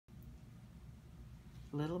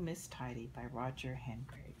Little Miss Tidy by Roger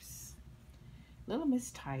Hargreaves. Little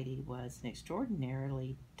Miss Tidy was an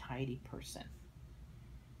extraordinarily tidy person.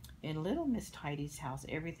 In Little Miss Tidy's house,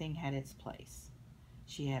 everything had its place.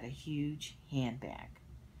 She had a huge handbag,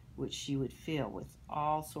 which she would fill with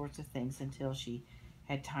all sorts of things until she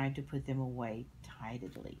had time to put them away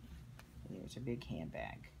tidily. There's her big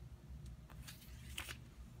handbag.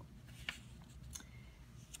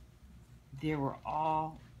 There were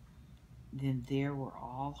all there were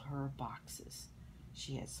all her boxes.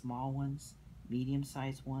 She had small ones,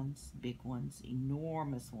 medium-sized ones, big ones,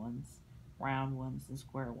 enormous ones, round ones, and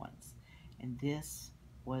square ones. And this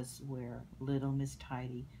was where little Miss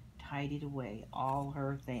Tidy tidied away all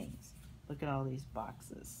her things. Look at all these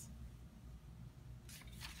boxes.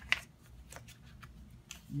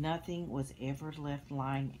 Nothing was ever left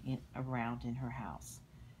lying around in her house.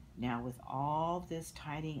 Now, with all this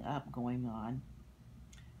tidying up going on,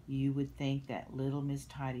 you would think that little Miss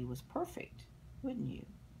Tidy was perfect, wouldn't you?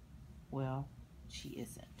 Well, she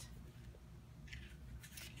isn't.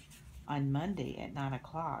 On Monday at 9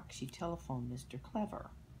 o'clock, she telephoned Mr. Clever.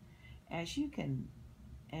 As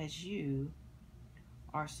you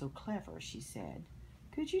are so clever, she said,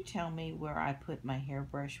 could you tell me where I put my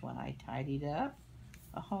hairbrush when I tidied up?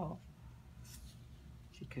 Oh,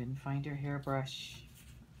 she couldn't find her hairbrush.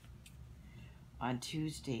 On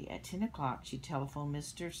Tuesday at 10 o'clock, she telephoned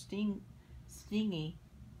Mr. Stingy.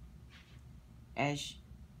 As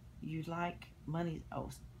you like money,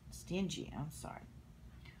 Stingy, I'm sorry.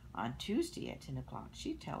 On Tuesday at 10 o'clock,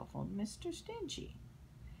 she telephoned Mr. Stingy.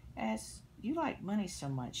 As you like money so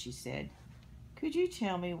much, she said, could you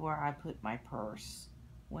tell me where I put my purse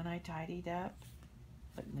when I tidied up?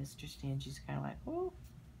 But Mr. Stingy's kind of like, oh,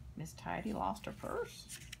 Miss Tidy lost her purse.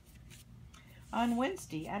 On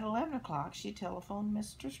Wednesday at 11 o'clock, she telephoned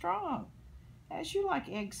Mr. Strong. As you like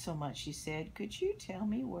eggs so much, she said, could you tell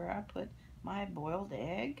me where I put my boiled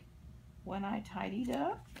egg when I tidied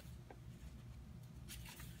up?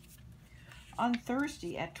 On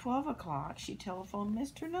Thursday at 12 o'clock, she telephoned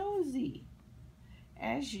Mr. Nosy.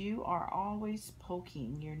 As you are always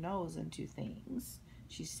poking your nose into things,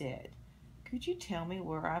 she said, could you tell me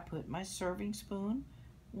where I put my serving spoon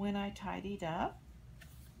when I tidied up?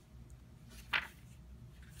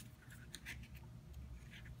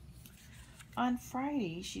 On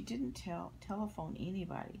Friday, she didn't telephone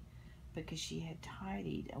anybody because she had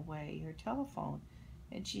tidied away her telephone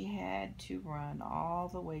and she had to run all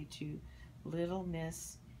the way to Little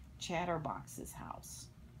Miss Chatterbox's house.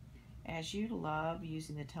 As you love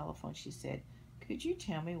using the telephone, she said, could you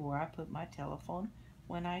tell me where I put my telephone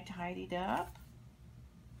when I tidied up?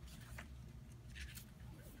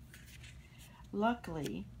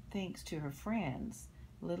 Luckily, thanks to her friends,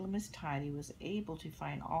 little Miss Tidy was able to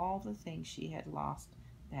find all the things she had lost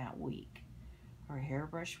that week. Her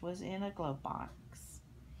hairbrush was in a glove box.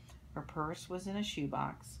 Her purse was in a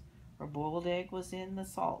shoebox. Her boiled egg was in the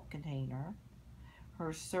salt container.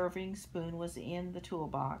 Her serving spoon was in the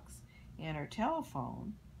toolbox. And her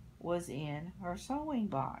telephone was in her sewing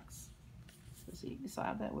box. So you can see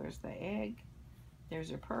that. Where's the egg?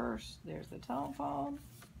 There's her purse. There's the telephone.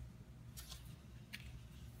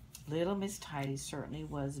 Little Miss Tidy certainly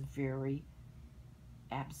was very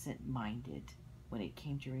absent-minded when it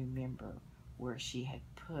came to remember where she had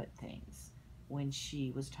put things when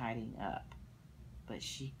she was tidying up, but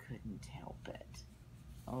she couldn't help it.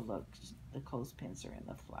 Oh, look, the clothespins are in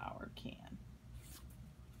the flour can.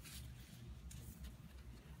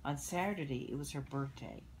 On Saturday, it was her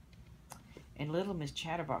birthday, and little Miss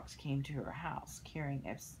Chatterbox came to her house carrying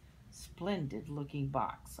a splendid-looking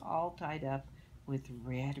box all tied up with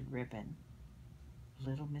red ribbon.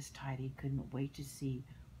 Little Miss Tidy couldn't wait to see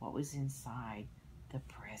what was inside the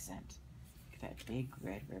present. Look at that big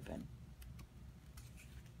red ribbon.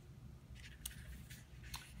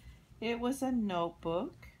 It was a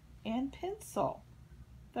notebook and pencil.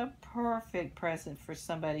 The perfect present for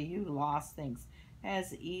somebody who lost things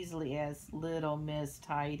as easily as little Miss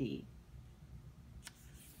Tidy.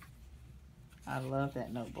 I love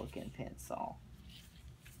that notebook and pencil.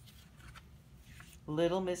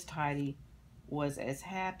 Little Miss Tidy was as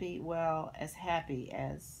happy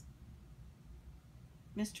as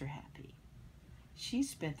Mr. Happy. She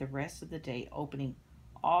spent the rest of the day opening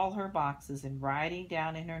all her boxes and writing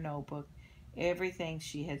down in her notebook everything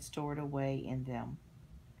she had stored away in them.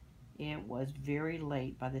 It was very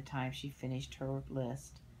late by the time she finished her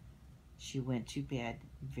list. She went to bed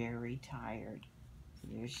very tired. So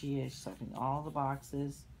there she is, opening all the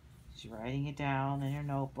boxes. She's writing it down in her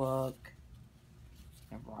notebook.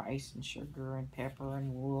 And rice and sugar and pepper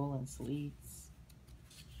and wool and sweets.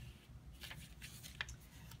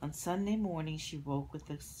 On Sunday morning, she woke with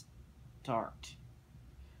a start.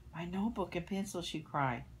 My notebook and pencil, she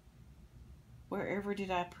cried. Wherever did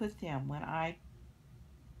I put them when I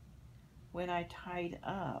tied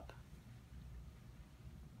up?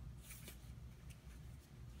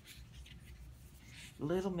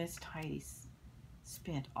 Little Miss Tidy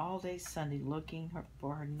spent all day Sunday looking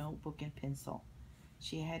for her notebook and pencil.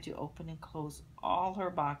 She had to open and close all her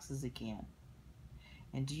boxes again.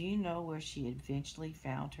 And do you know where she eventually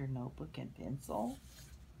found her notebook and pencil?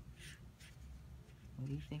 What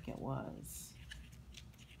do you think it was?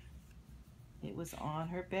 It was on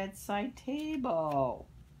her bedside table.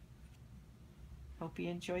 Hope you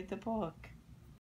enjoyed the book.